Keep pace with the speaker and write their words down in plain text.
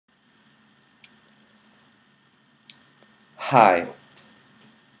Hi,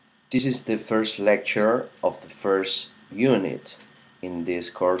 this is the first lecture of the first unit in this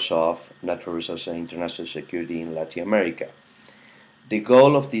course of Natural Resources and International Security in Latin America. The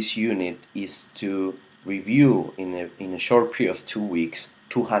goal of this unit is to review in a short period of 2 weeks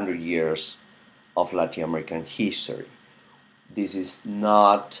 200 years of Latin American history. This is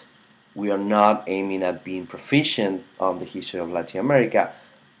not, we are not aiming at being proficient on the history of Latin America,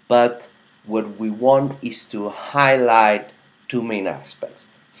 but what we want is to highlight two main aspects.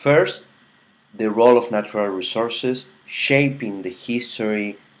 First, the role of natural resources shaping the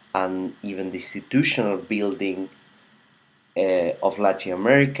history and even the institutional building of Latin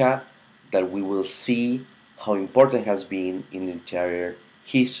America, that we will see how important it has been in the entire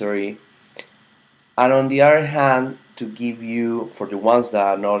history. And on the other hand, to give you, for the ones that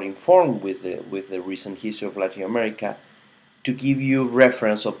are not informed with the recent history of Latin America, to give you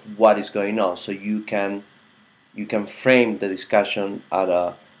reference of what is going on, so you can frame the discussion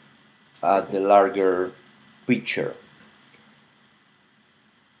at the larger picture.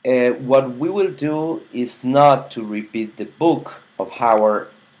 What we will do is not to repeat the book of Howard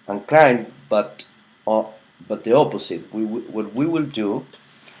and Klein, but the opposite. What we will do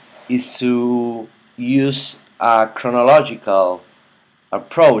is to use a chronological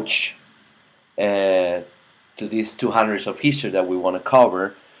approach to these 200s of history that we want to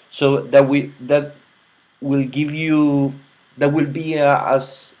cover, so that will give you, that will be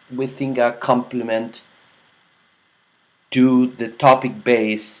as we think, a complement to the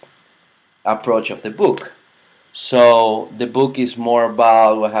topic-based approach of the book. So the book is more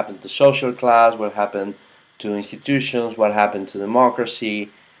about what happened to social class, what happened to institutions, what happened to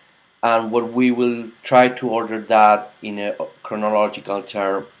democracy, and what we will try to order that in a chronological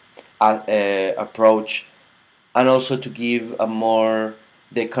term approach, and also to give a more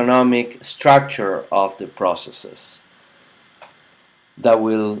the economic structure of the processes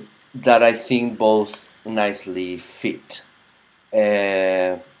that I think both nicely fit.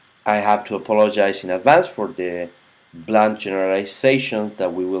 I have to apologize in advance for the blunt generalizations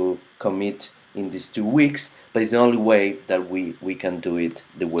that we will commit in these 2 weeks, but it's the only way that we can do it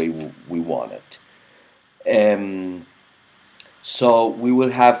the way we want it. So we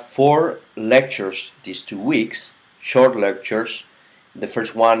will have 4 lectures these 2 weeks, short lectures. The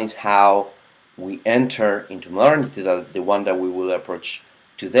first one is how we enter into modernity, the one that we will approach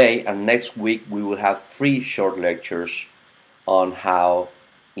today, and next week we will have 3 short lectures on how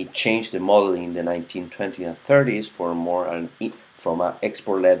it changed the model in the 1920s and 30s from an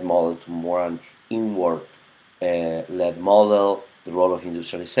export-led model to more an inward-led model, the role of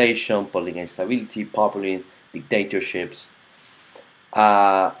industrialization, political instability, populism, dictatorships.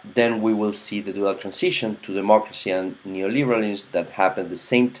 Then we will see the dual transition to democracy and neoliberalism that happened at the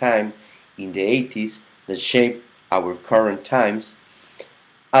same time in the 80s, that shaped our current times.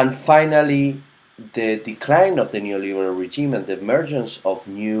 And finally, the decline of the neoliberal regime and the emergence of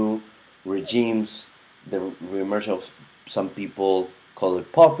new regimes, the emergence of, some people call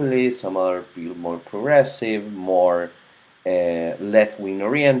it populist, some other people more progressive, more left-wing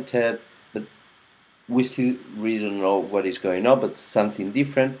oriented, but we still really don't know what is going on, but something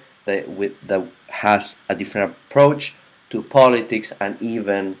different that has a different approach to politics and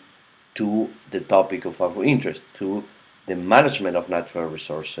even to the topic of our interest, to the management of natural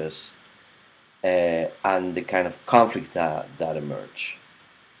resources and the kind of conflicts that emerge.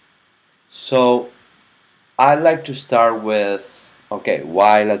 So I'd like to start with, okay,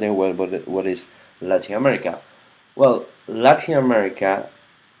 why Latin? What is Latin America? Well, Latin America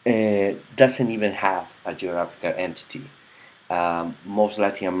doesn't even have a geographical entity. Most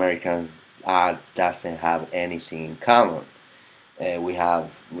Latin Americans doesn't have anything in common.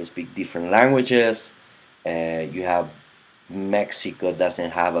 We speak different languages. You have Mexico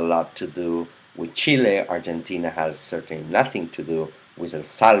doesn't have a lot to do with Chile. Argentina has certainly nothing to do with El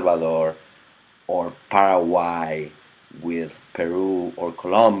Salvador, or Paraguay with Peru or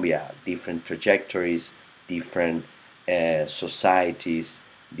Colombia. Different trajectories, different societies,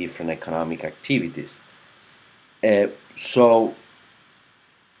 different economic activities. So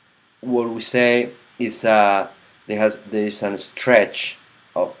what we say is there is a stretch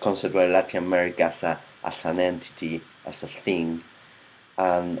of conceptual Latin America as an entity, as a thing,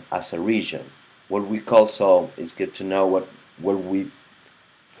 and as a region. What we call, so it's good to know what we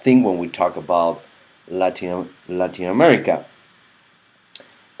think when we talk about Latin America.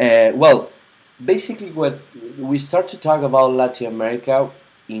 Well, basically, what we start to talk about Latin America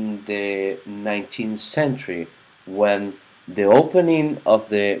in the 19th century, when the opening of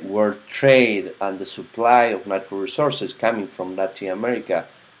the world trade and the supply of natural resources coming from Latin America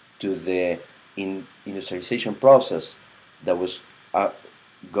to the industrialization process that was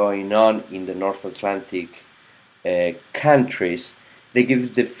going on in the North Atlantic countries, they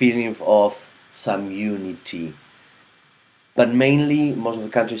give the feeling of some unity. But mainly, most of the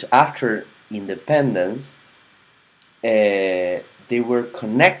countries after independence, they were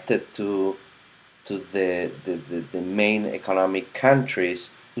connected to the main economic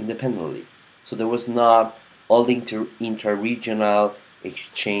countries independently. So there was not all the interregional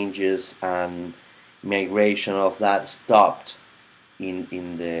exchanges and migration of that stopped in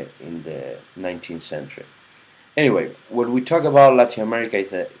the 19th century. Anyway, when we talk about Latin America, is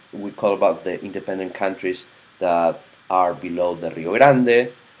that we call about the independent countries that are below the Rio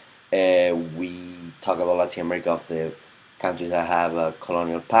Grande. We talk about Latin America of the countries that have a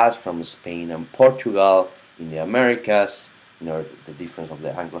colonial past, from Spain and Portugal in the Americas. The difference of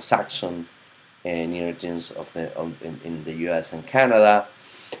the Anglo-Saxon and inheritance of in the U.S. and Canada.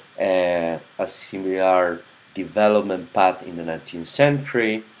 A similar development path in the 19th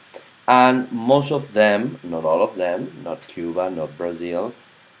century, and most of them, not all of them, not Cuba, not Brazil,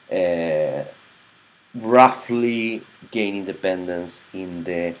 roughly gain independence in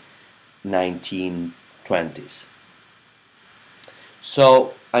the 1920s.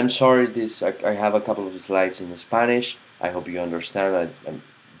 So I'm sorry, I have a couple of slides in Spanish. I hope you understand,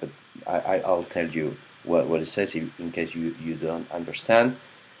 but I'll tell you what it says in case you don't understand.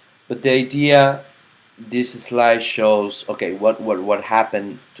 But the idea, this slide shows, okay, what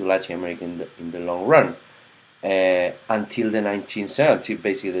happened to Latin America in the long run. Until the 19th century, until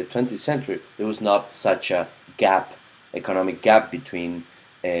basically the 20th century, there was not such a economic gap between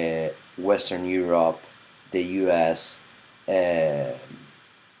Western Europe, the US, and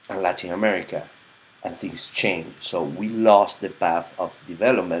Latin America, and things changed. So we lost the path of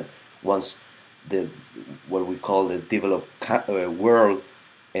development once what we call the developed world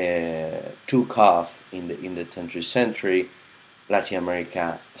took off in the 20th century. Latin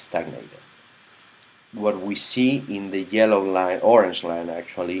America stagnated. What we see in the yellow line, orange line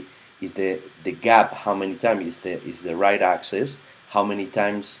actually, is the gap. How many times is the right axis? How many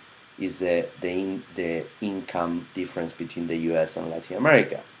times is the income difference between the U.S. and Latin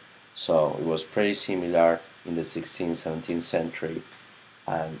America? So it was pretty similar in the 16th, 17th century,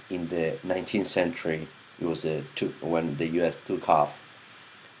 and in the 19th century it was when the U.S. took off.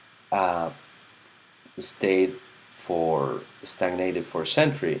 Stagnated for a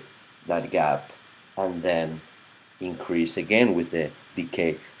century, that gap, and then increase again with the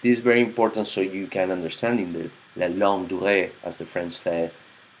decay. This is very important so you can understand in the la longue durée, as the French say,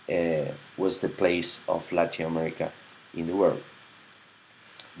 was the place of Latin America in the world.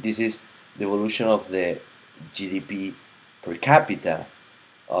 This is the evolution of the GDP per capita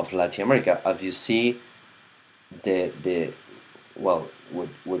of Latin America. As you see,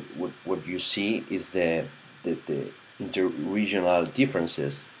 what you see is the interregional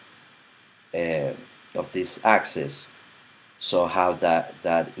differences of this axis. So how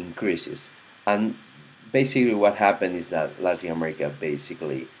that increases, and basically what happened is that Latin America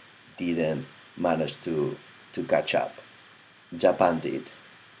basically didn't manage to catch up. Japan did,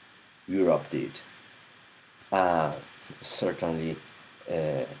 Europe did, certainly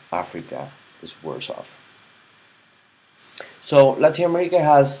Africa is worse off. So Latin America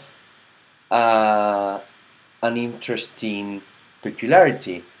has an interesting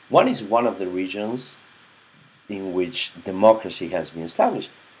peculiarity. One is one of the regions in which democracy has been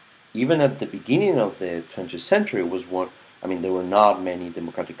established. Even at the beginning of the 20th century was one. I mean, there were not many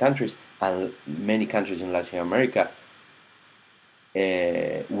democratic countries, and many countries in Latin America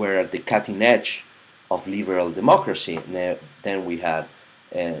were at the cutting edge of liberal democracy. Then we had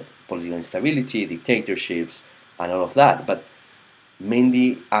political instability, dictatorships, and all of that. But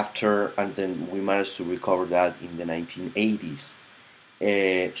mainly after, and then we managed to recover that in the 1980s.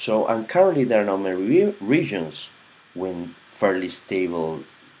 And currently there are not many regions with fairly stable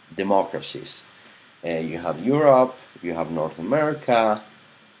democracies. You have Europe, you have North America,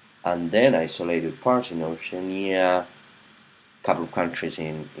 and then isolated parts in Oceania, a couple of countries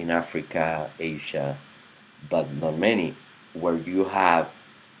in Africa, Asia, but not many, where you have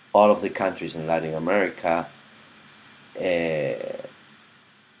all of the countries in Latin America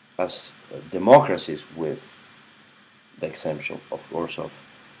as democracies, with the exception, of course, of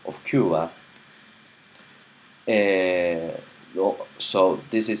Cuba. So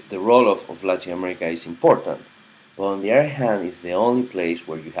this is the role of Latin America is important, but on the other hand, it's the only place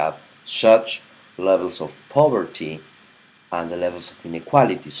where you have such levels of poverty and the levels of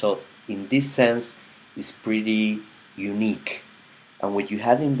inequality. So in this sense, it's pretty unique. And what you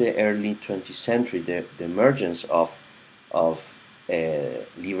had in the early 20th century, the emergence of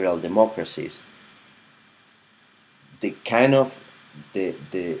liberal democracies, the kind of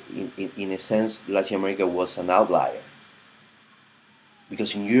in a sense, Latin America was an outlier,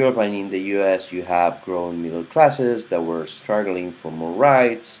 because in Europe and in the US you have growing middle classes that were struggling for more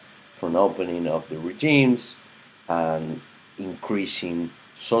rights, for an opening of the regimes, and increasing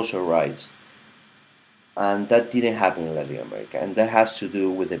social rights. And that didn't happen in Latin America, and that has to do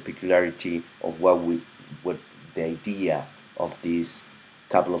with the peculiarity of what the idea of this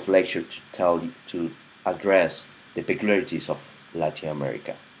couple of lectures to address the peculiarities of Latin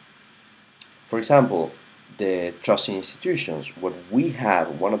America. For example, the trusting institutions. What we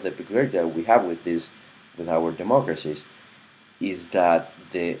have, one of the peculiarities that we have with our democracies, is that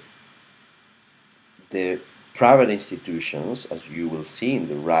the private institutions, as you will see in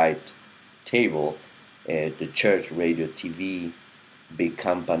the right table, the church, radio, TV, big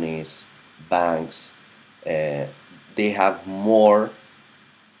companies, banks, they have more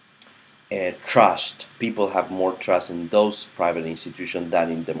trust. People have more trust in those private institutions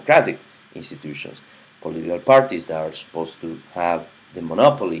than in democratic institutions. Political parties that are supposed to have the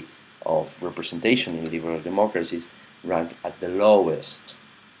monopoly of representation in liberal democracies rank at the lowest.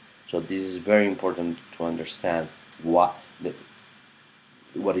 So this is very important to understand what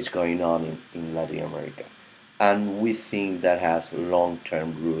is going on in Latin America. And we think that has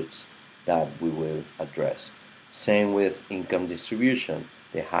long-term roots that we will address. Same with income distribution,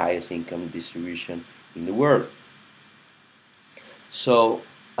 the highest income distribution in the world. So,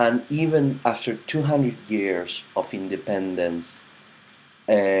 and even after 200 years of independence,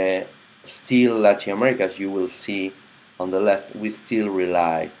 still Latin America, as you will see on the left, we still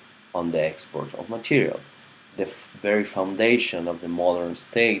rely on the export of material. The very foundation of the modern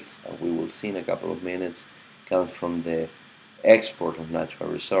states, and we will see in a couple of minutes, comes from the export of natural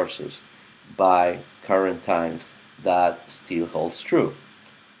resources. By current times, that still holds true.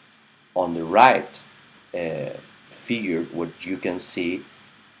 On the right figure, what you can see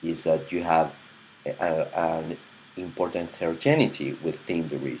is that you have an important heterogeneity within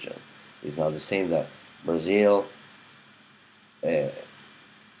the region. It's not the same that Brazil,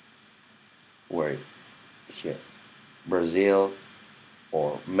 where here, Brazil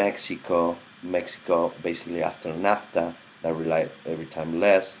or Mexico basically after NAFTA, that rely every time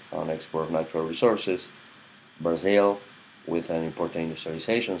less on export of natural resources. Brazil with an important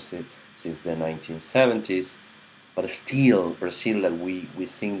industrialization since the 1970s, but still Brazil, that we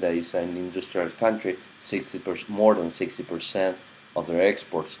think that is an industrial country, more than 60% of their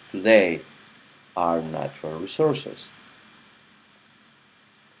exports today are natural resources.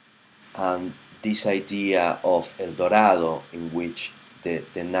 And this idea of El Dorado, in which the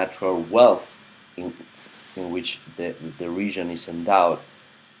natural wealth in which the region is endowed,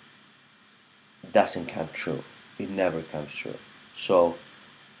 doesn't come true. It never comes true. So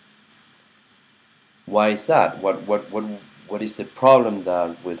why is that? What is the problem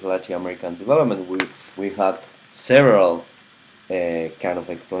that with Latin American development? We've had several kind of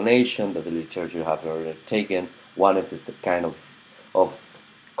explanation that the literature have already taken. One of the kind of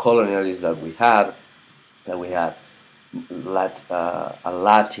colonialism that we had a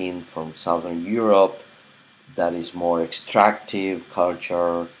Latin from Southern Europe that is more extractive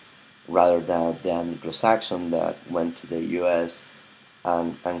culture rather than the Anglo-Saxon that went to the US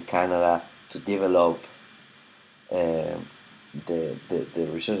and Canada to develop the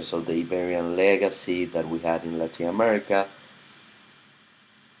resources of the Iberian legacy that we had in Latin America.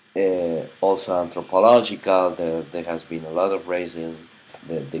 Also anthropological, there has been a lot of racism,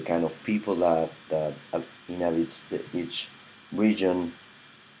 the kind of people that inhabits each region.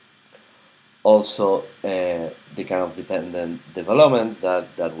 Also the kind of dependent development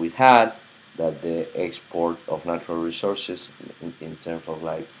that we had, that the export of natural resources in terms of,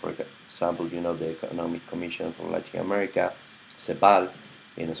 like, for example, the Economic Commission for Latin America, CEPAL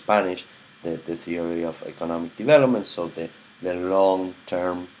in Spanish, the theory of economic development. So the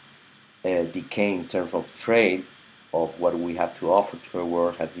long-term decay in terms of trade of what we have to offer to the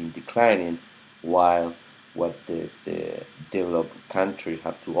world has been declining, while what the developed countries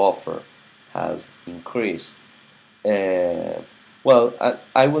have to offer has increased. Well,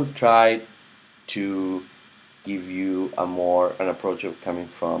 I will try to give you an approach of coming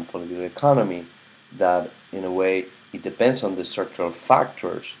from political economy that, in a way, it depends on the structural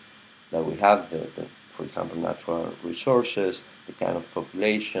factors that we have, for example, natural resources, the kind of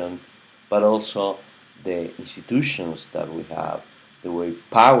population, but also the institutions that we have, the way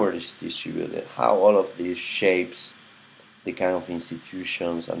power is distributed, how all of this shapes the kind of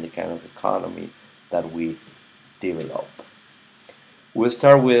institutions and the kind of economy that we develop. We'll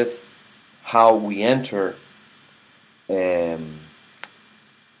start with how we enter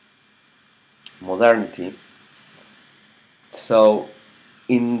modernity. So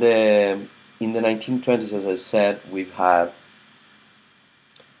in the 1920s, as I said, we've had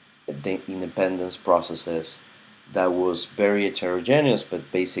the independence processes that was very heterogeneous,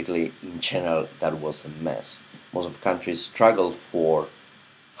 but basically in general that was a mess. Most of countries struggled for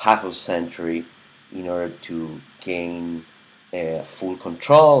half a century in order to gain full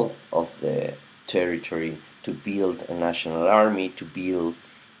control of the territory, to build a national army, to build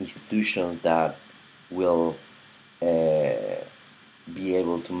institutions that will uh, be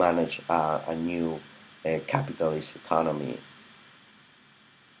able to manage a new capitalist economy.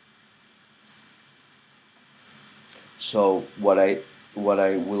 So what I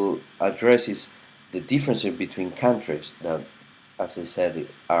will address is the differences between countries that, as I said,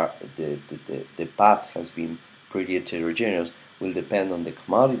 are the path has been pretty heterogeneous. Will depend on the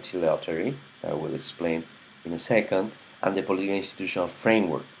commodity lottery that I will explain in a second, and the political institutional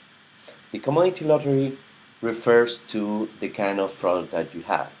framework. The commodity lottery refers to the kind of product that you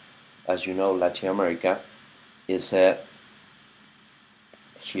have. As you know, Latin America is a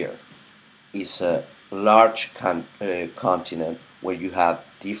here is a large continent where you have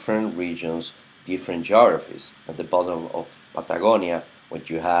different regions, different geographies. At the bottom of Patagonia, what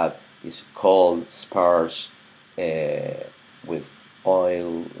you have is cold, sparse, with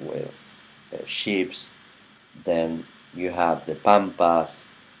oil, with ships. Then you have the Pampas,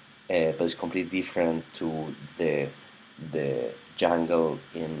 but it's completely different to the jungle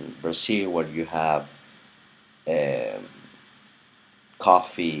in Brazil, where you have um,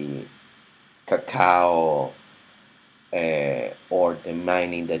 coffee, cacao, or the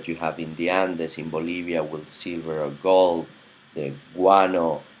mining that you have in the Andes in Bolivia with silver or gold, the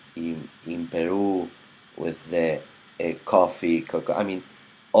guano in Peru with the coffee, cocoa. I mean,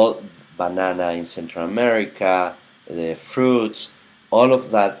 all banana in Central America, the fruits, all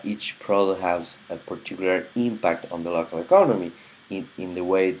of that. Each product has a particular impact on the local economy in the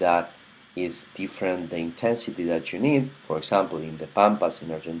way that is different the intensity that you need. For example, in the Pampas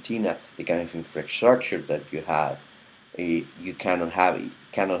in Argentina, the kind of infrastructure that you have, you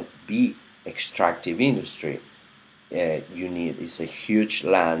cannot be extractive industry. You need is a huge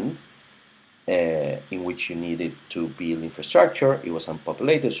land in which you needed to build infrastructure. It was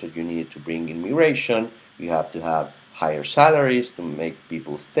unpopulated, so you needed to bring immigration. You have to have higher salaries to make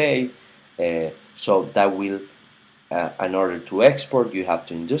people stay. So that will in order to export, you have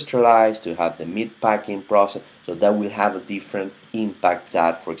to industrialize, to have the meat packing process. So that will have a different impact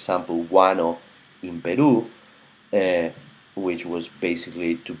that, for example, guano in Peru, uh, which was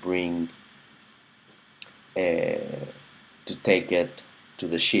basically to bring, to take it to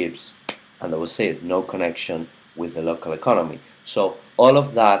the ships, and that was it. No connection with the local economy. So all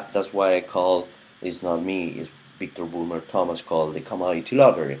of that, that's why I call, it's not me, it's Victor Bulmer Thomas called the commodity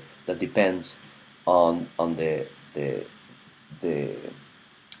lottery. That depends on the the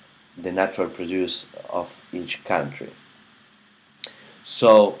the natural produce of each country.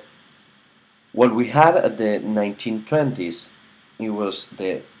 So what we had at the 1920s, it was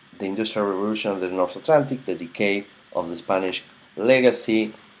the Industrial Revolution of the North Atlantic, the decay of the Spanish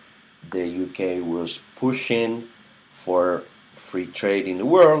legacy. The UK was pushing for free trade in the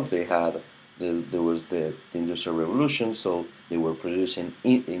world. There was the Industrial Revolution, so they were producing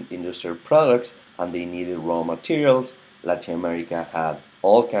industrial products and they needed raw materials. Latin America had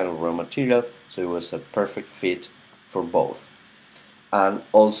all kind of raw material, so it was a perfect fit for both. And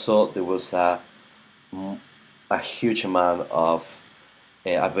also there was a huge amount of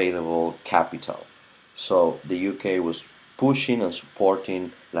available capital. So the UK was pushing and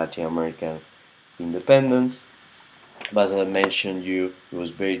supporting Latin American independence, but as I mentioned you, it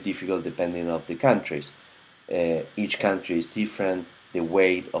was very difficult depending on the countries. Each country is different. The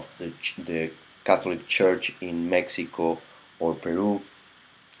weight of the Catholic Church in Mexico or Peru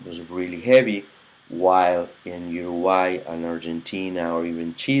was really heavy, while in Uruguay and Argentina or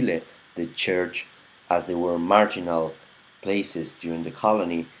even Chile, the church, as they were marginal places during the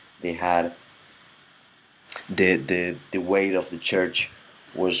colony, they had the weight of the church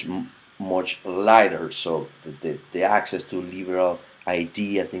was much lighter, so the access to liberal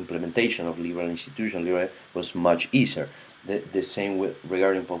ideas, the implementation of liberal institutions was much easier. The same with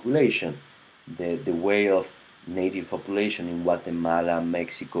regarding population, the way of native population in Guatemala,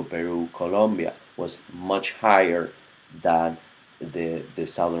 Mexico, Peru, Colombia was much higher than the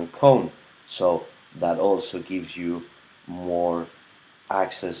southern cone. So that also gives you more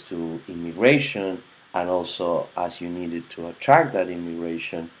access to immigration, and also as you needed to attract that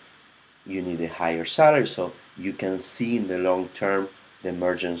immigration, you need a higher salary. So you can see in the long term the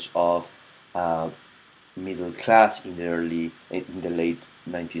emergence of middle class in the late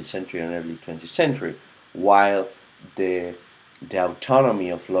 19th century and early 20th century, while the the autonomy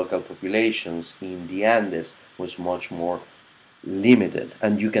of local populations in the Andes was much more limited,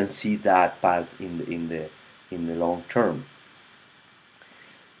 and you can see that pass in the long term.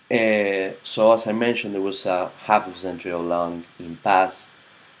 So as I mentioned, there was a half a century long impasse.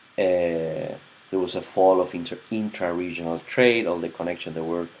 There was a fall of intra-regional trade, all the connections that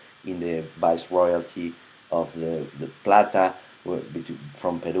were in the viceroyalty of the Plata,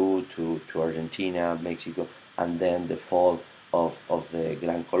 from Peru to Argentina, Mexico, and then the fall of the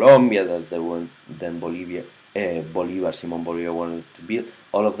Gran Colombia that they were then Simon Bolivar wanted to build.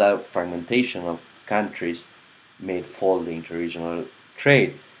 All of that fragmentation of countries made fall the interregional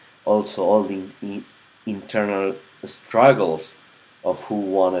trade. Also, all the internal struggles of who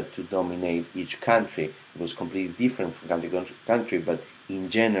wanted to dominate each country. It was completely different from country to country, but in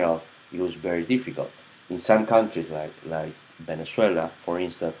general, it was very difficult. In some countries, like Venezuela, for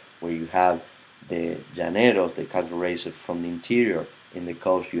instance, where you have the llaneros, the cattle raisers from the interior, in the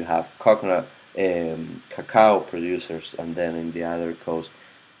coast you have coconut, cacao producers, and then in the other coast,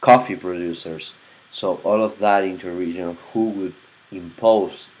 coffee producers. So all of that interregional, who would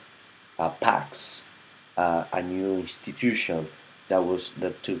impose a pax, a new institution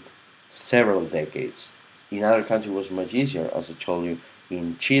that took several decades. In other countries, it was much easier, as I told you.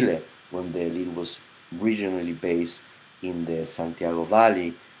 In Chile, when the elite was regionally based in the Santiago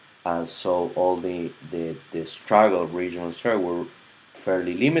Valley, and so all the struggle, regional struggle, were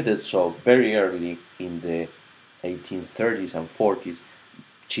fairly limited. So very early in the 1830s and 40s,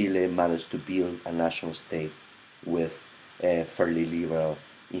 Chile managed to build a national state with fairly liberal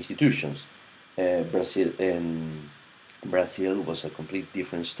institutions. Brazil was a complete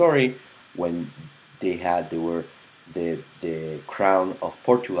different story. When they were the crown of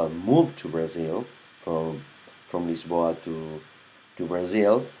Portugal moved to Brazil from Lisboa to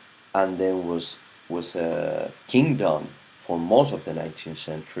Brazil, and then was a kingdom for most of the 19th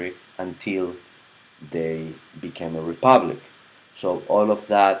century until they became a republic. So all of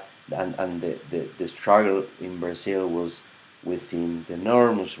that and the struggle in Brazil was within the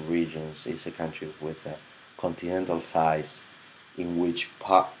enormous regions. It's a country with a continental size in which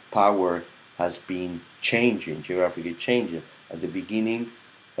power has been changing, geographically changing. At the beginning,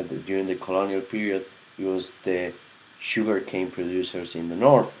 during the colonial period, it was the sugarcane producers in the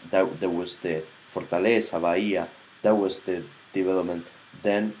north. That was the Fortaleza, Bahia. That was the development.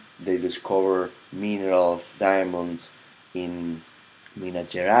 Then they discovered minerals, diamonds in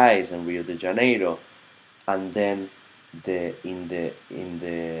Minas Gerais and Rio de Janeiro, and then in the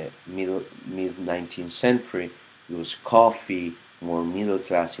mid 19th century, it was coffee, more middle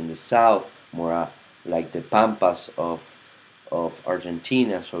class in the south, more like the pampas of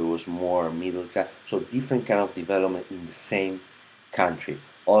Argentina, so it was more middle class. So different kind of development in the same country.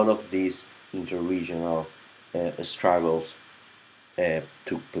 All of these interregional struggles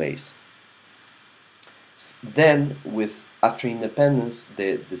took place. Then, with after independence,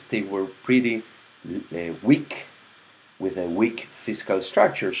 the state were pretty weak, with a weak fiscal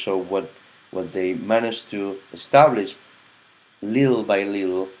structure. So what they managed to establish little by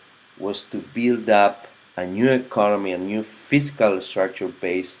little was to build up a new economy, a new fiscal structure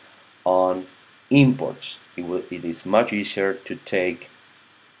based on imports. It is much easier to take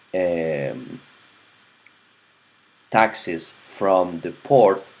taxes from the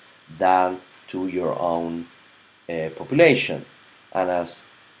port than to your own population. And as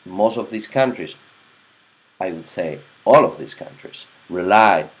most of these countries, I would say all of these countries,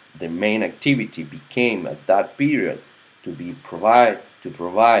 the main activity became at that period to provide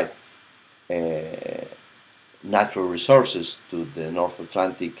natural resources to the North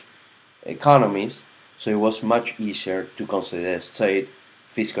Atlantic economies. So it was much easier to consolidate state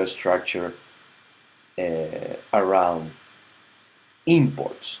fiscal structure around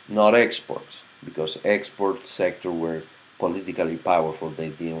imports, not exports, because export sector were politically powerful. They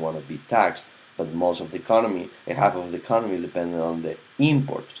didn't want to be taxed, but most of the economy, half of the economy, depended on the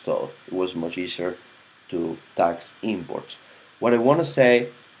imports. So it was much easier to tax imports. What I want to say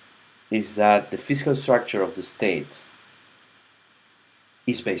is that the fiscal structure of the state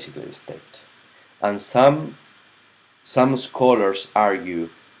is basically the state, and some scholars argue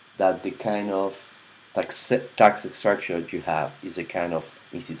that the kind of tax structure that you have is a kind of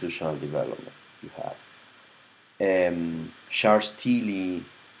institutional development you have. Charles Tilly,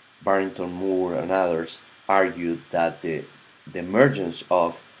 Barrington Moore, and others argued that the emergence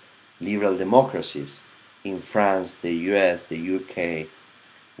of liberal democracies in France, the US, the UK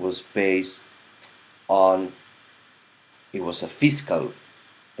was based on, it was a fiscal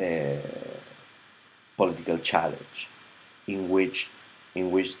political challenge in which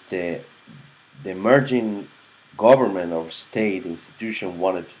the emerging government or state institution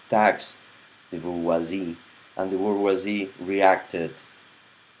wanted to tax the bourgeoisie, and the bourgeoisie reacted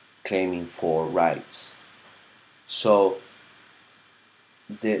claiming for rights. So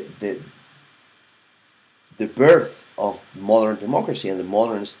the, the, the birth of modern democracy and the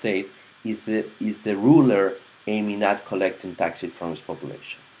modern state is the ruler aiming at collecting taxes from its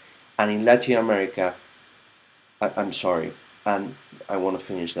population. And in Latin America, I'm sorry, and I want to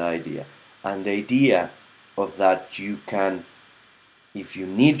finish the idea. And the idea of that you can, if you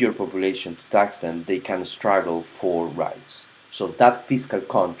need your population to tax them, they can struggle for rights. So that fiscal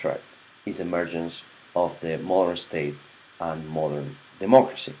contract is the emergence of the modern state and modern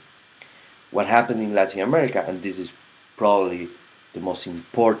democracy. What happened in Latin America, and this is probably the most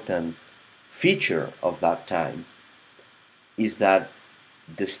important feature of that time, is that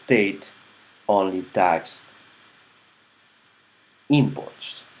the state only taxed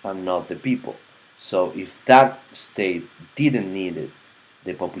imports and not the people. So if that state didn't need it,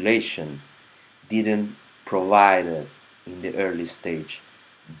 the population didn't provide it in the early stage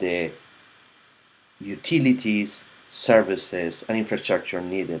the utilities, services, and infrastructure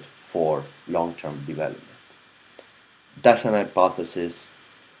needed for long-term development. That's an hypothesis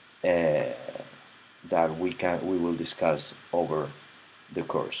that we will discuss over the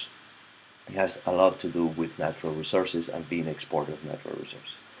course. It has a lot to do with natural resources and being exporter of natural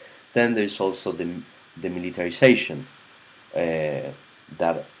resources. Then there's also the militarization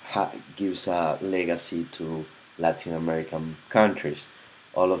that gives a legacy to Latin American countries.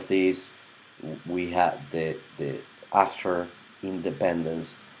 All of these, we had the after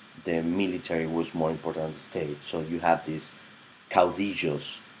independence, the military was more important than the state. So you have these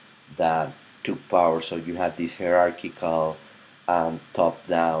caudillos that took power. So you have this hierarchical and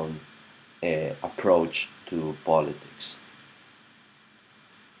top-down approach to politics.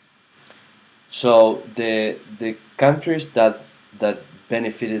 So the countries that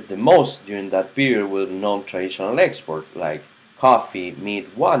benefited the most during that period were non-traditional exports like coffee,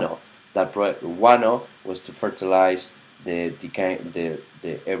 meat, guano. That guano was to fertilize the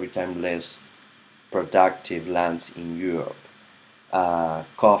every time less productive lands in Europe.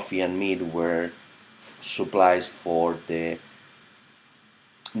 Coffee and meat were supplies for the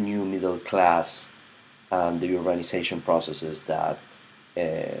new middle class and the urbanization processes that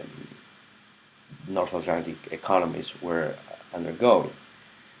North Atlantic economies were undergoing.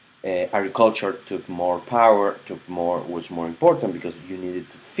 Agriculture took more power, was more important because you needed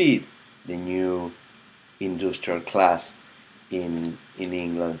to feed the new industrial class in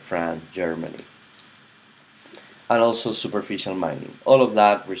England, France, Germany, and also superficial mining. All of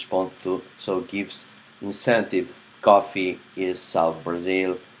that responds to, so gives incentive. Coffee is South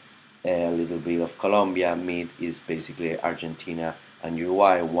Brazil, a little bit of Colombia, meat is basically Argentina and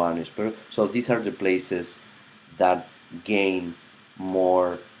Uruguay, one is Peru. So these are the places that gain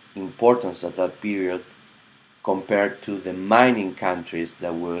more importance at that period compared to the mining countries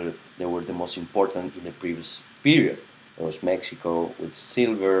that were the most important in the previous period. It was Mexico with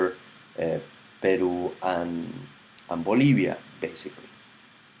silver, Peru and Bolivia, basically.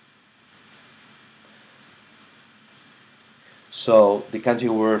 So the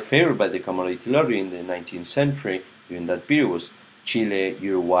countries were favored by the commodity lottery in the 19th century during that period was Chile,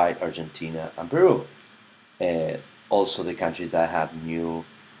 Uruguay, Argentina, and Peru. Also the countries that had new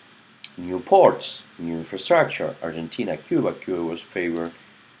ports, new infrastructure. Argentina, Cuba. Cuba was favored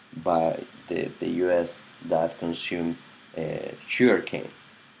by the U.S. that consumed sugarcane.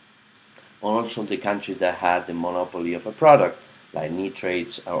 Also the countries that had the monopoly of a product, like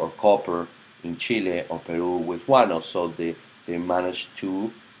nitrates or copper in Chile or Peru with guano, so they managed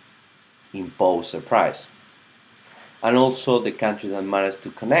to impose a price. And also the countries that managed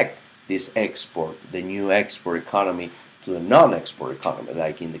to connect this export, the new export economy, to the non-export economy,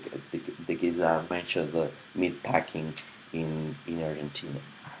 like in the case that I mentioned, the meat packing in Argentina.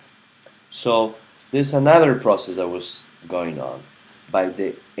 So there's another process that was going on. By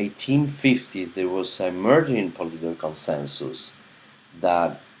the 1850s, there was an emerging political consensus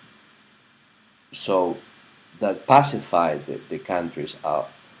that pacified the countries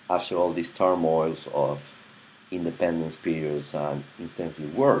after all these turmoils of independence periods and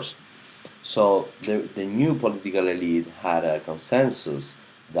intensive wars. So the new political elite had a consensus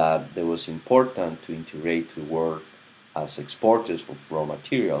that it was important to integrate to work as exporters of raw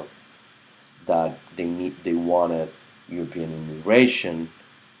material, that they wanted European immigration,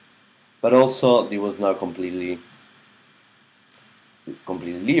 but also it was not completely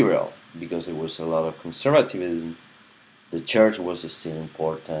liberal because there was a lot of conservatism. The church was still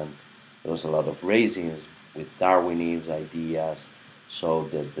important. There was a lot of racism with Darwinist ideas. So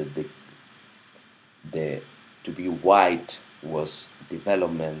the to be white was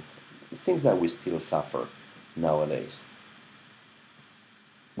development, things that we still suffer nowadays.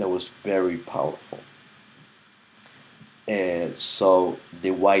 That was very powerful. So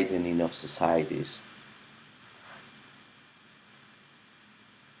the whitening of societies.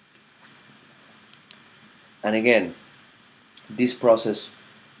 And again, this process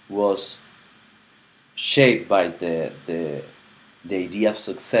was shaped by the idea of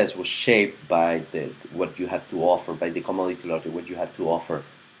success was shaped by what you had to offer, by the commodity logic, what you had to offer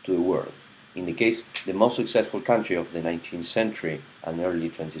to the world. In the case, the most successful country of the 19th century and early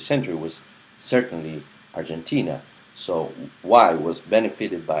 20th century was certainly Argentina. So why was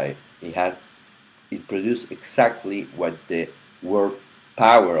benefited by it produced exactly what the world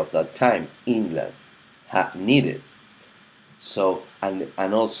power of that time, England, had needed. So and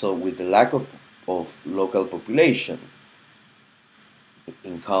also with the lack of local population,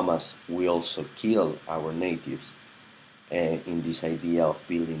 in commas, we also kill our natives in this idea of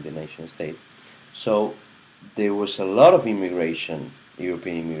building the nation state. So there was a lot of immigration,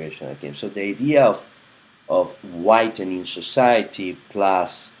 European immigration that came. So the idea of whitening society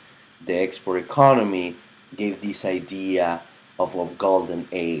plus the export economy gave this idea of a golden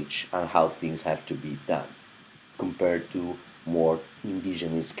age and how things had to be done compared to more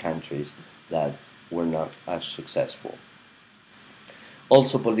indigenous countries that were not as successful.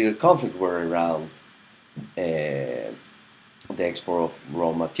 Also, political conflict were around the export of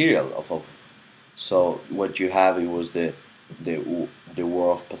raw material. So what you have it was the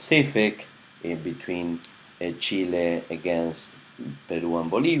War of Pacific in between Chile against Peru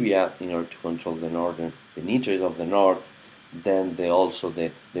and Bolivia in order to control the interests of the north. Then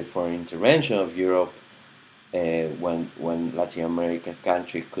the foreign intervention of Europe when Latin American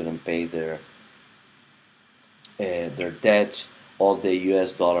countries couldn't pay their debts, all the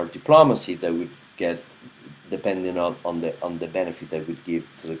U.S. dollar diplomacy that would get depending on the benefit that would give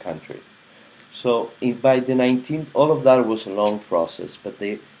to the country. So by the 19th, all of that was a long process, but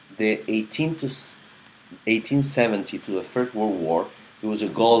the 1870 to the First World War, it was a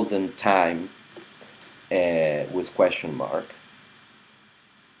golden time with question mark,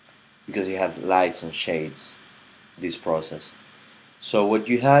 because you had lights and shades, this process. So what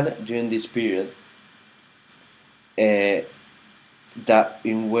you had during this period, that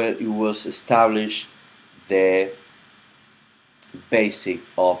in where it was established the basic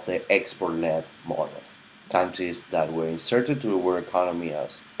of the export-led model. Countries that were inserted to the world economy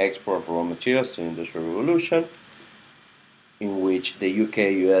as export of raw materials to the Industrial Revolution, in which the UK,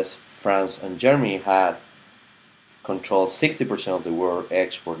 US, France, and Germany had controlled 60% of the world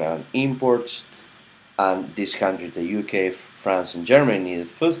export and imports, and these countries, the UK, France, and Germany, needed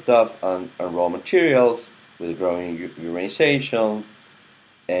foodstuff and raw materials with growing urbanization.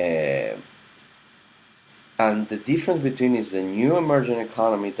 And the difference between is the new emerging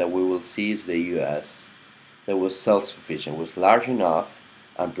economy that we will see is the US, that was self-sufficient, was large enough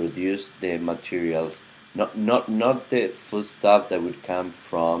and produced the materials, not the food stuff that would come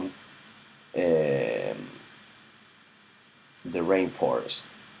from the rainforest,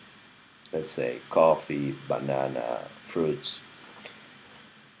 let's say coffee, banana, fruits,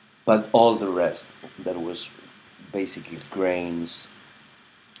 but all the rest that was basically grains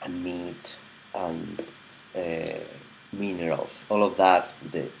and meat and minerals, all of that.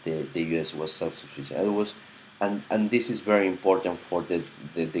 The US was self-sufficient. And this is very important for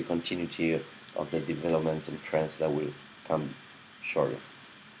the continuity of the developmental trends that will come shortly.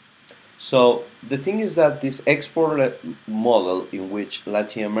 So the thing is that this export model in which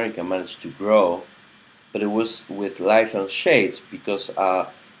Latin America managed to grow, but it was with lights and shades because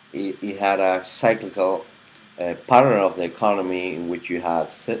it had a cyclical pattern of the economy in which you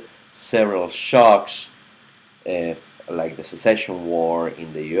had several shocks, like the Secession War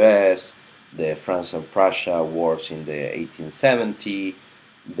in the US, the France and Prussia wars in the 1870,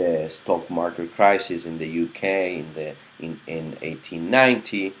 the stock market crisis in the UK in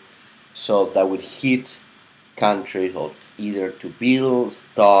 1890. So that would hit countries either to build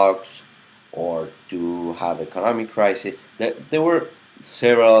stocks or to have economic crisis. There were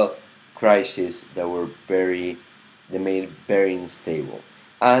several crises that made it very unstable,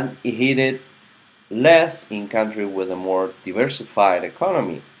 and it hit it less in countries with a more diversified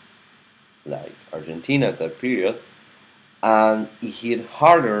economy, like Argentina at that period, and it hit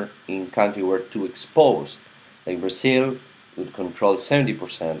harder in countries who were too exposed, like Brazil would control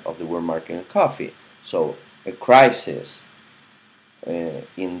 70% of the world market in coffee. So a crisis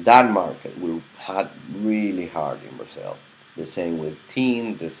in that market will hit really hard in Brazil. The same with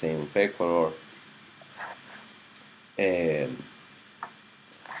tin, the same with Ecuador.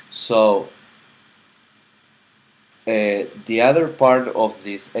 So The other part of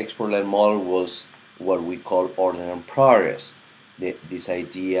this export-led model was what we call order and progress. This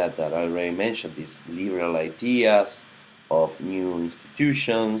idea that I already mentioned, these liberal ideas of new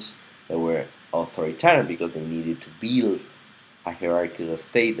institutions that were authoritarian because they needed to build a hierarchical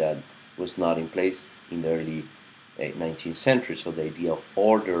state that was not in place in the early 19th century. So the idea of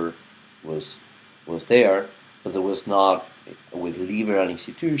order was there, but there was not with liberal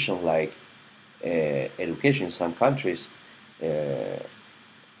institutions like education in some countries. Uh,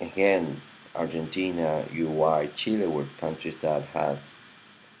 Again, Argentina, Uruguay, Chile were countries that had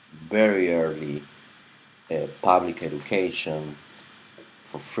very early public education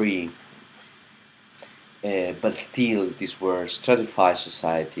for free, but still these were stratified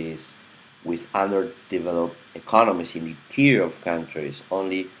societies with underdeveloped economies in the interior of countries.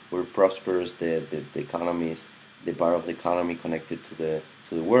 Only were prosperous the economies, the part of the economy connected to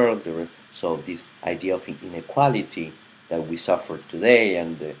the world. So this idea of inequality that we suffer today,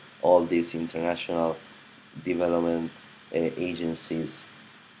 and all these international development agencies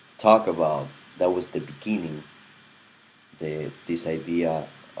talk about, that was the beginning. This idea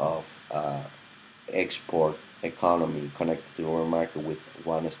of export economy connected to the world market with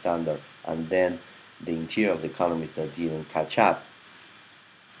one standard, and then the interior of the economies that didn't catch up.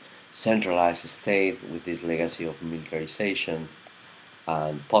 Centralized state with this legacy of militarization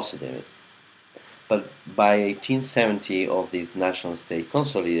and positivism. But by 1870, all these national states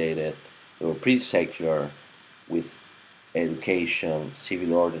consolidated. They were pretty secular, with education,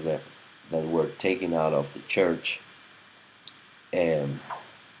 civil order that were taken out of the church. And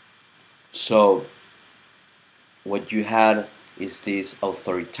so what you had is this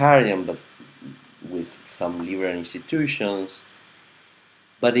authoritarian, but with some liberal institutions.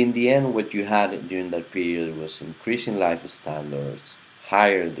 But in the end, what you had during that period was increasing life standards,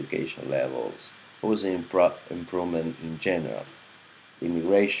 higher education levels. It was an improvement in general. The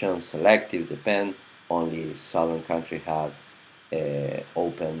immigration selective depend. Only southern countries had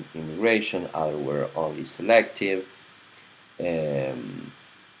open immigration, others were only selective. Um,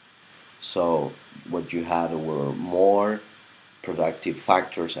 so what you had were more productive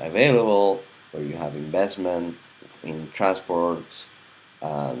factors available, where you have investment in transports.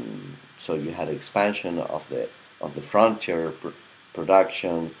 So you had expansion of the frontier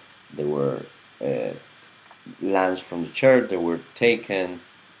production. There were uh, lands from the church that were taken.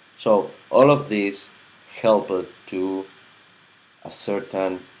 So all of this helped to a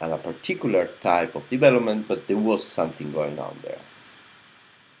certain and a particular type of development, but there was something going on there.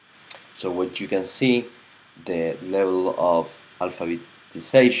 So what you can see, the level of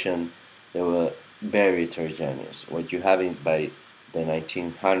alphabetization, they were very heterogeneous. What you have by the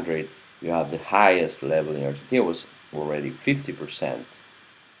 1900, you have the highest level in Argentina was already 50%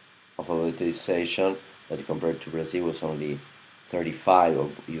 of alphabetization, that compared to Brazil was only 35, or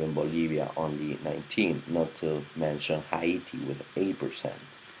even Bolivia only 19, not to mention Haiti with 8%.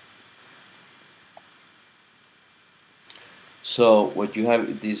 So what you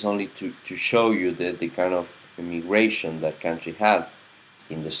have, this is only to show you the kind of immigration that country had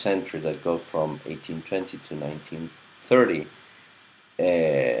in the century that goes from 1820 to 1930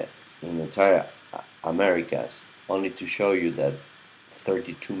 in entire Americas, only to show you that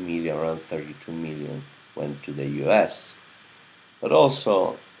 32 million, around 32 million went to the US, but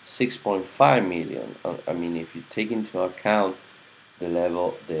also 6.5 million. I mean, if you take into account the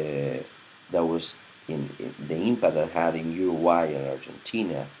level that was in the impact that had in Uruguay and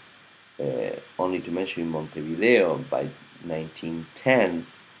Argentina, only to mention in Montevideo by 1910,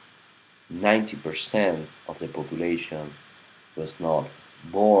 90% of the population was not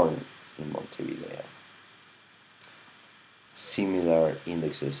born in Montevideo. Similar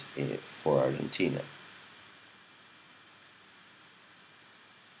indexes for Argentina.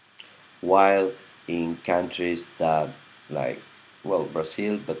 While in countries that, like, well,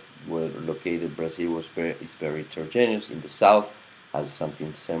 Brazil, but where located Brazil is very heterogeneous. In the south has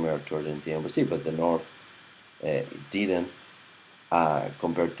something similar to Argentina and Brazil, but the north it didn't.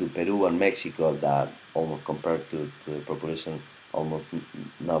 Compared to Peru and Mexico, that almost compared to the population, almost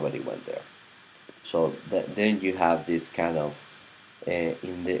nobody went there. So then you have this kind of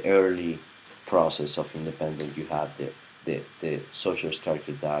in the early process of independence, you have the social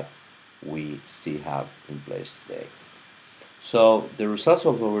structure that we still have in place today. So the results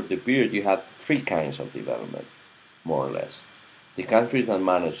of over the period, you had three kinds of development, more or less. The countries that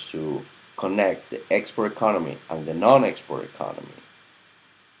managed to connect the export economy and the non-export economy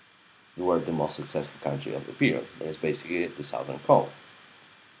were the most successful country of the period. It's basically the Southern Cone.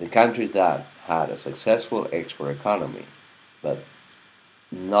 The countries that had a successful export economy, but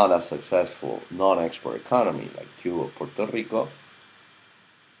not as successful non-export economy like Cuba or Puerto Rico,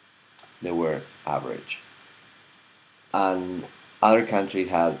 they were average. And other countries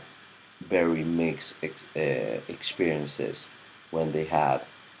had very mixed experiences when they had,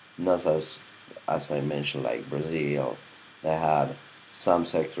 not as I mentioned, like Brazil, they had some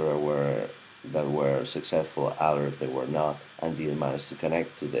sectors that were successful, others they were not, and didn't manage to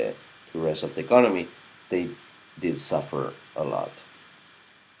connect to the rest of the economy. They did suffer a lot.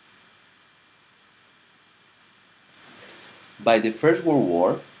 By the First World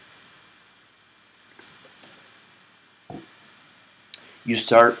War, you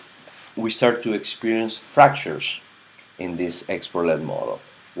start we start to experience fractures in this export-led model.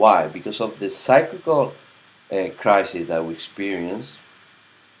 Why? Because of the cyclical crisis that we experienced,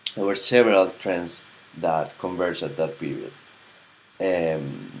 there were several trends that converged at that period.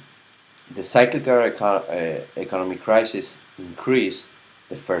 Um, the cyclical economic crisis increased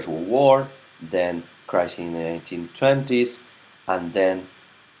the First World War, then crisis in the 1920s, and then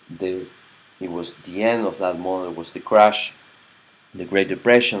it was the end of that model was the crash, the Great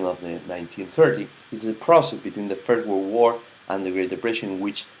Depression of the 1930s. It's a process between the First World War and the Great Depression in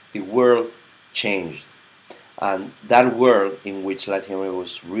which the world changed. And that world in which Latin America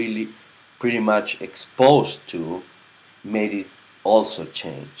was really pretty much exposed to made it also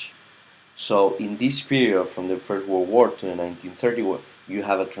change. So in this period from the First World War to the 1930s, you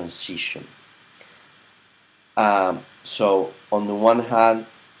have a transition. So on the one hand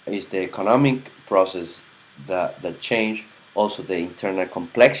is the economic process that changed, also the internal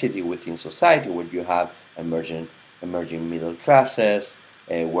complexity within society, where you have emerging middle classes,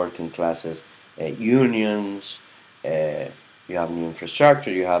 working classes, unions, you have new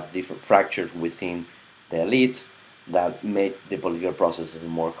infrastructure, you have different fractures within the elites that make the political processes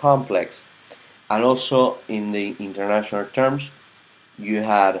more complex. And also in the international terms, you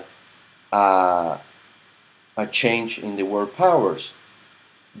had a change in the world powers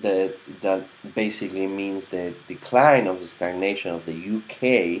that basically means the decline of the stagnation of the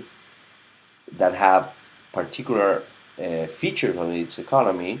UK that have particular features on its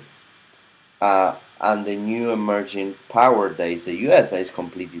economy, and the new emerging power that is the US that is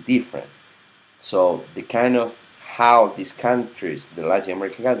completely different. So the kind of how these countries, the Latin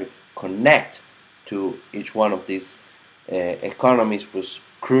American countries, connect to each one of these economies was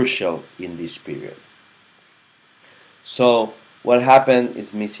crucial in this period. So what happened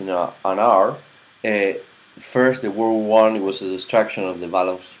is missing on our first, the World War I was a destruction of the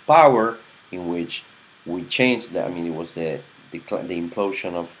balance of power, in which we changed. It was the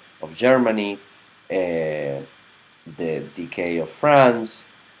implosion of Germany, the decay of France,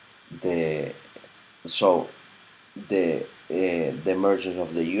 the emergence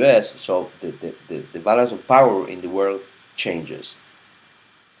of the U.S. So the balance of power in the world changes.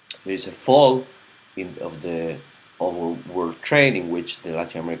 There is a fall of the world trade in which the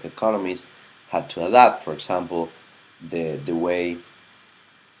Latin American economies had to adapt. For example, the way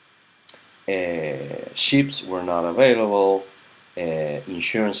ships were not available,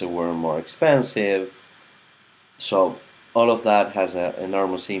 insurances were more expensive. So all of that has an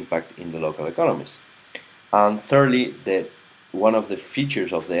enormous impact in the local economies. And thirdly, one of the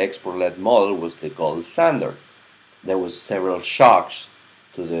features of the export-led model was the gold standard. There was several shocks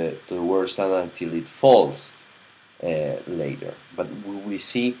to the world standard until it falls later. But we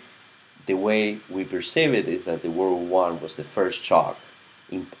see the way we perceive it is that the World War I was the first shock,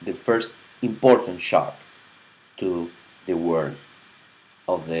 the first important shock to the world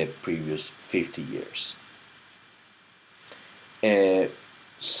of the previous 50 years.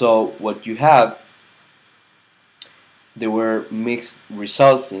 So what you have, there were mixed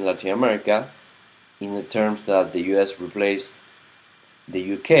results in Latin America in the terms that the US replaced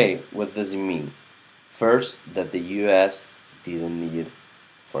the UK. What does it mean? First, that the US didn't need,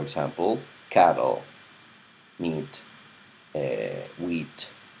 for example, cattle, meat,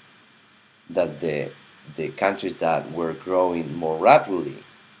 wheat, that the countries that were growing more rapidly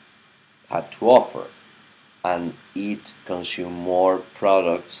had to offer, and it consumed more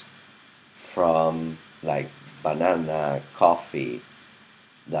products from like banana, coffee,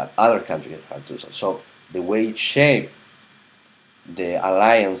 that other countries had to. So the way it shaped the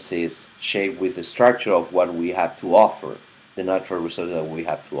alliances, shaped with the structure of what we have to offer, the natural resources that we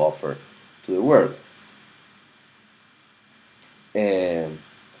have to offer to the world. And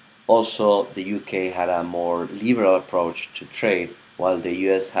also, the UK had a more liberal approach to trade, while the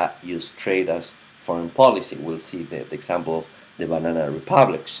US used trade as foreign policy. We'll see the example of the banana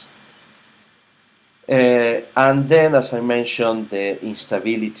republics. And then, as I mentioned, the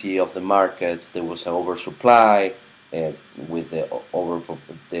instability of the markets. There was an oversupply. uh, with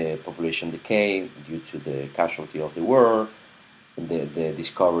the population decay due to the casualty of the war, the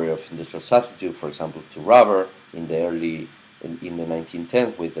discovery of industrial substitute, for example, to rubber in the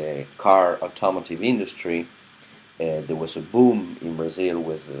 1910s with the car automotive industry. There was a boom in Brazil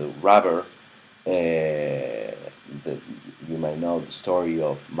with rubber. You might know the story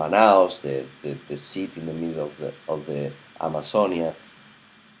of Manaus, the city in the middle of the Amazonia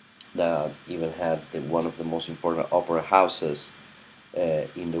that even had one of the most important opera houses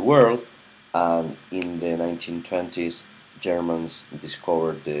in the world. And in the 1920s, Germans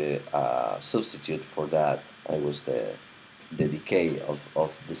discovered the substitute for that. It was the decay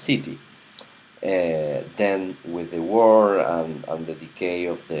of the city. Then, with the war and the decay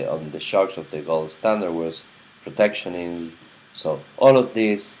of the shocks of the gold standard was protectionism. So all of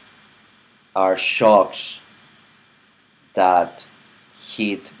these are shocks that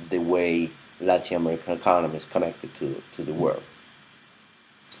hit the way Latin American economy is connected to the world.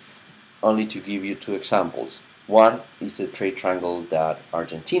 Only to give you two examples. One is the trade triangle that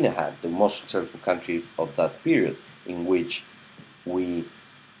Argentina had, the most successful country of that period, in which we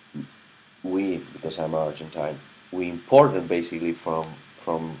because I'm Argentine, we imported basically from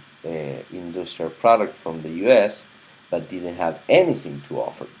industrial product from the U.S., but didn't have anything to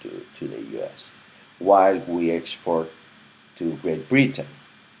offer to the U.S., while we export to Great Britain.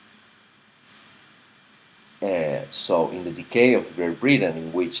 So in the decay of Great Britain,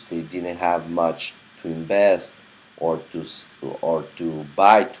 in which they didn't have much to invest or to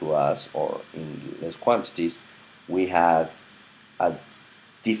buy to us or in less quantities, we had a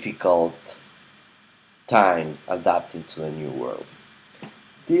difficult time adapting to the new world.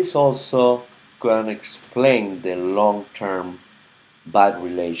 This also can explain the long-term bad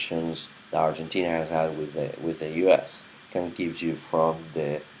relations that Argentina has had with the U.S. Can give you from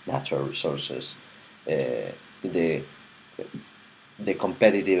the natural resources, the the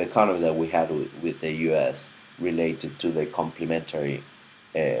competitive economy that we had with the U.S. related to the complementary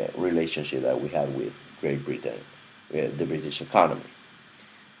relationship that we had with Great Britain, the British economy.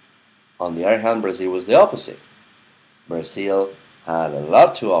 On the other hand, Brazil was the opposite. Brazil had a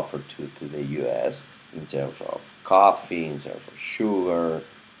lot to offer to the U.S. in terms of coffee, in terms of sugar,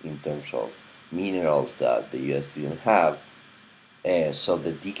 in terms of minerals that the U.S. didn't have. So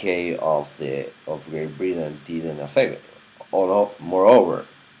the decay of Great Britain didn't affect it. Although, moreover,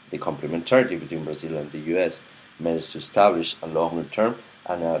 the complementarity between Brazil and the U.S. managed to establish a longer term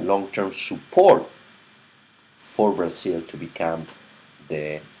and a long-term support for Brazil to become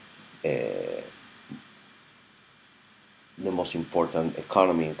the uh, the most important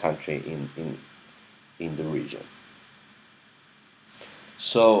economy and country in the region.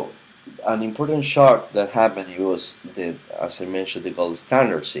 So an important shock that happened was as I mentioned, the gold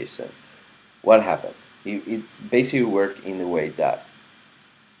standard system. What happened? It basically worked in a way that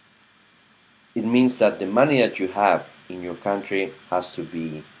it means that the money that you have in your country has to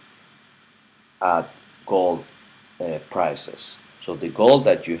be at gold prices. So the gold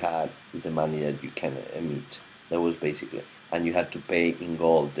that you had is the money that you can emit. That was basically, and you had to pay in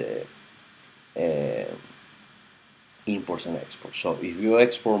gold the imports and exports. So if you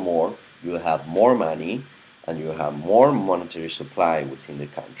export more, you will have more money and you will have more monetary supply within the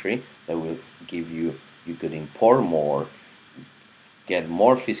country that will give you, you could import more, get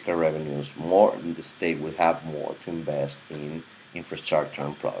more fiscal revenues, more, and the state will have more to invest in infrastructure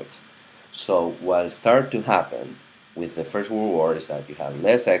and products. So what started to happen with the First World War is that you have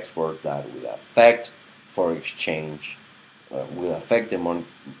less export that will affect foreign exchange, will affect the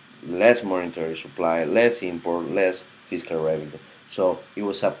less monetary supply, less import, less fiscal revenue. So it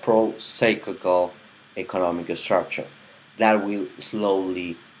was a pro-cyclical economic structure that will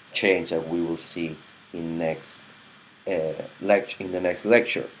slowly change, that we will see in the next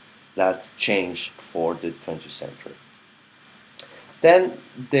lecture. That changed for the 20th century. Then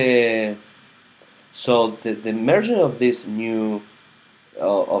the merging of this new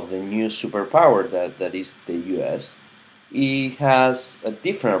of the new superpower that is the U.S. It has a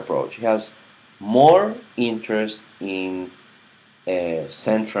different approach. It has more interest in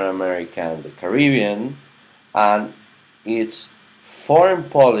Central America and the Caribbean, and its foreign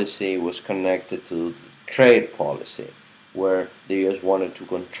policy was connected to trade policy, where the U.S. wanted to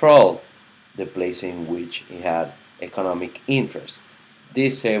control the place in which it had economic interest.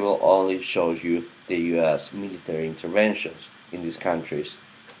 This table only shows you the U.S. military interventions in these countries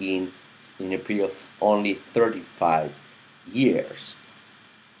in a period of only 35 years.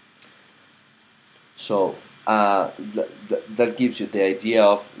 So that gives you the idea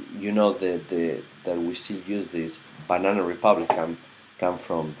of, that we still use this banana republic come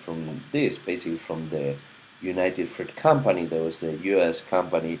from this, basically from the United Fruit Company, that was the U.S.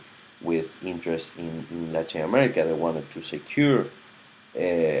 company with interest in Latin America, that wanted uh,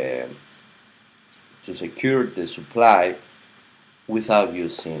 to secure the supply without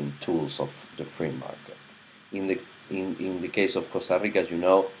using tools of the free market. In the in the case of Costa Rica, as you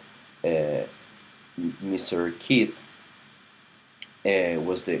know, uh, Mr. Keith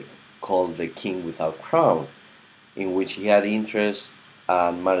was the called the king without crown, in which he had interest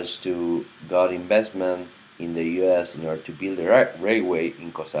and managed to got investment in the U.S. in order to build a railway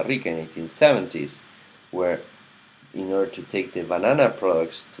in Costa Rica in 1870s, where in order to take the banana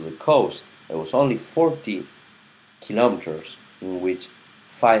products to the coast, it was only 40 kilometers, in which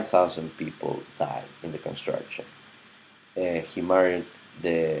 5,000 people died in the construction. He married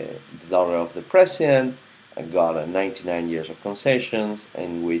the daughter of the president and got a 99 years of concessions,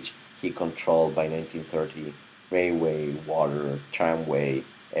 in which he controlled by 1930 railway, water, tramway,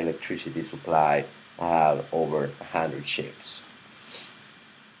 electricity supply, had over 100 ships.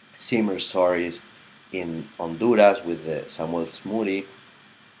 Similar stories in Honduras with the Samuel Smoothy,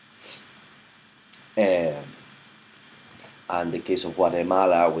 uh, and the case of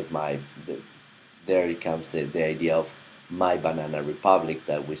Guatemala with there it comes the idea of my banana republic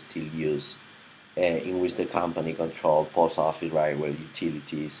that we still use, in which the company controlled post office, railway,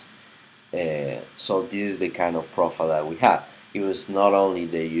 utilities. So this is the kind of profile that we have. It was not only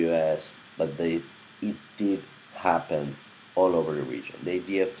the U.S., but it did happen all over the region. The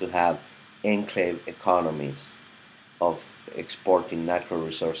idea of to have enclave economies of exporting natural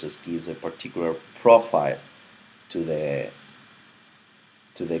resources gives a particular profile to the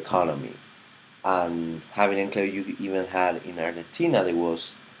economy. And having enclave, you even had in Argentina, there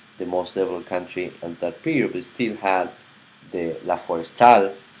was the most developed country at that period, but still had the La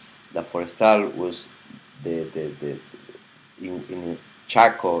Forestal. La Forestal was the in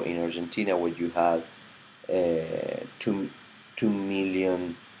Chaco in Argentina, where you had 2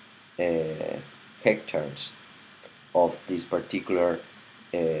 million uh, hectares of this particular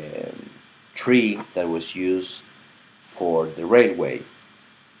tree that was used for the railway.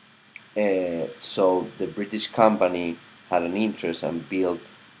 So the British company had an interest and built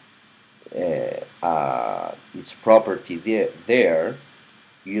its property there,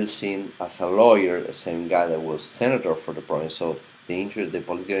 using as a lawyer the same guy that was senator for the province. So the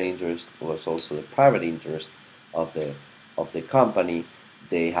political interest was also the private interest of the company.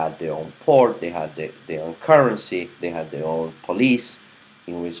 They had their own port, they had their own currency, they had their own police,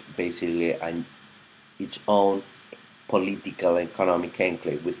 in which basically its own political economic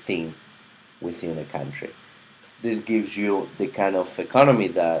enclave within a country. This gives you the kind of economy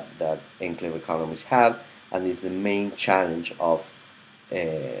that enclave economies have, and is the main challenge of uh,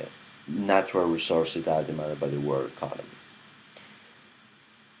 natural resources that are demanded by the world economy.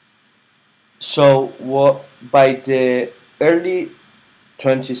 So, by the early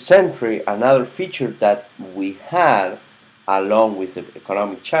 20th century, another feature that we had, along with the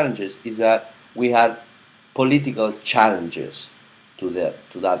economic challenges, is that we had political challenges to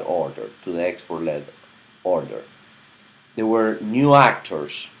that order, to the export-led order. There were new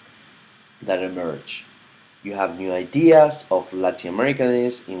actors that emerged. You have new ideas of Latin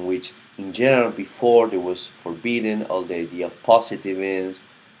Americanism, in which, in general, before there was forbidden all the idea of positivism,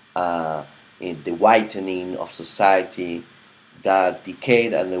 uh, in the whitening of society that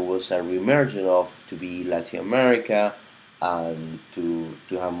decayed, and there was a reemergence of to be Latin America and to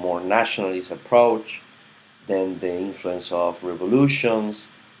have more nationalist approach. Then the influence of revolutions,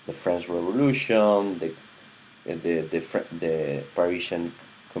 the French Revolution, the Parisian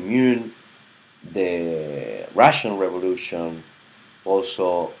Commune, the Russian Revolution,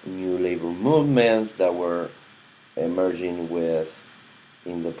 also new labor movements that were emerging with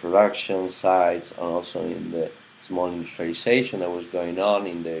in the production sides, and also in the small industrialization that was going on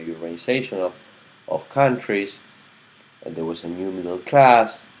in the urbanization of countries. And there was a new middle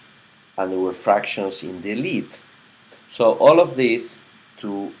class, and there were fractions in the elite. So all of this,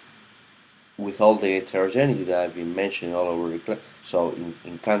 to with all the heterogeneity that I've been mentioning all over so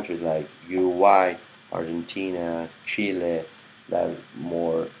in countries like Uruguay, Argentina, Chile, that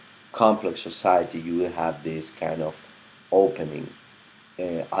more complex society, you will have this kind of opening.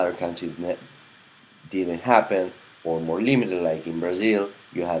 Other countries didn't happen, or more limited, like in Brazil,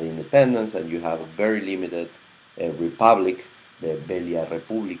 you had independence and you have a very limited republic, the Velha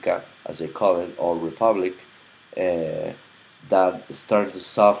República, as they call it, or republic, that started to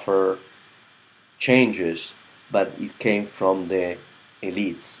suffer changes, but it came from the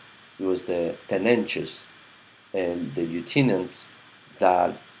elites. It was the tenentes and the lieutenants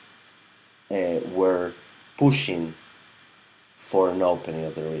that were pushing for an opening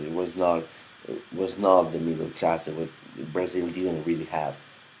of the region. It was not was not the middle class. Brazil didn't really have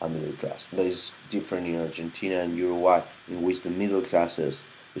a middle class, but it's different in Argentina and Uruguay, in which the middle classes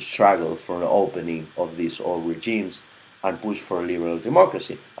struggle for an opening of these old regimes and push for liberal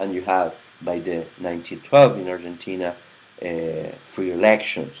democracy. And you have, by the 1912 in Argentina, free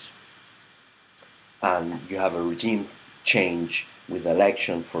elections, and you have a regime change with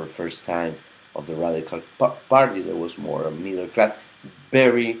election for the first time of the radical party that was more a middle class,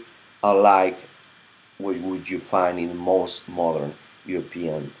 very alike what would you find in most modern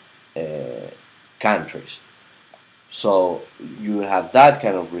European uh, countries. So you have that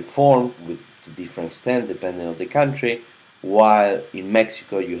kind of reform with to different extent depending on the country, while in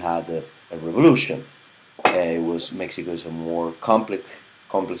Mexico you had a revolution. It was Mexico is a more complex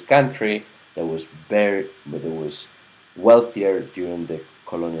country that was wealthier during the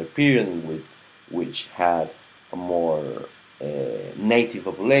colonial period, which had a more native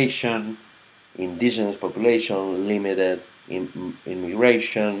population, indigenous population, limited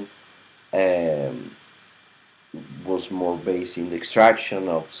immigration, um, was more based in the extraction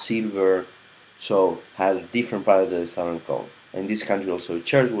of silver, so had a different part of the Southern Cone. In this country also the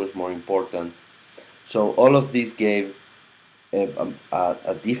church was more important. So all of this gave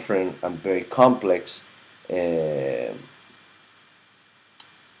a different and very complex uh,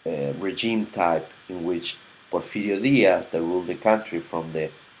 regime type in which Porfirio Diaz, that ruled the country from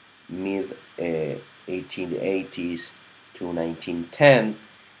the mid 1880s to 1910,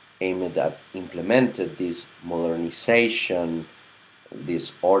 aimed at implemented this modernization,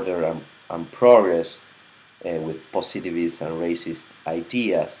 this order and progress with positivist and racist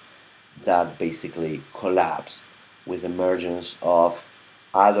ideas that basically collapsed with emergence of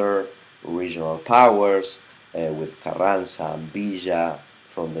other regional powers, with Carranza and Villa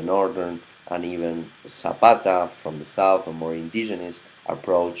from the northern, and even Zapata from the south, a more indigenous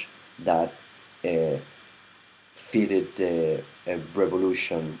approach that uh, fitted the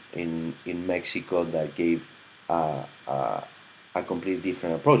revolution in Mexico that gave a completely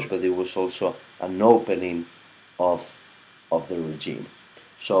different approach, but it was also an opening of, of the regime.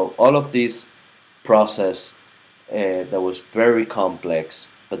 So all of this process that was very complex,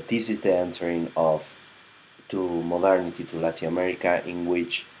 but this is the entering of to modernity to Latin America, in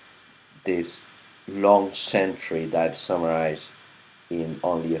which this long century that I've summarized in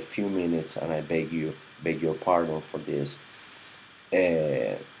only a few minutes, and I beg your pardon for this.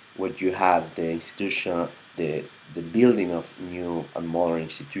 Where you have the institution, the building of new and modern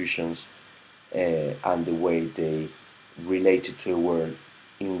institutions, and the way they related to a world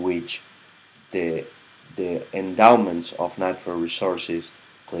in which the the endowments of natural resources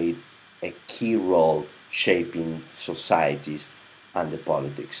played a key role shaping societies and the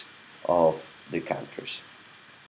politics of the countries.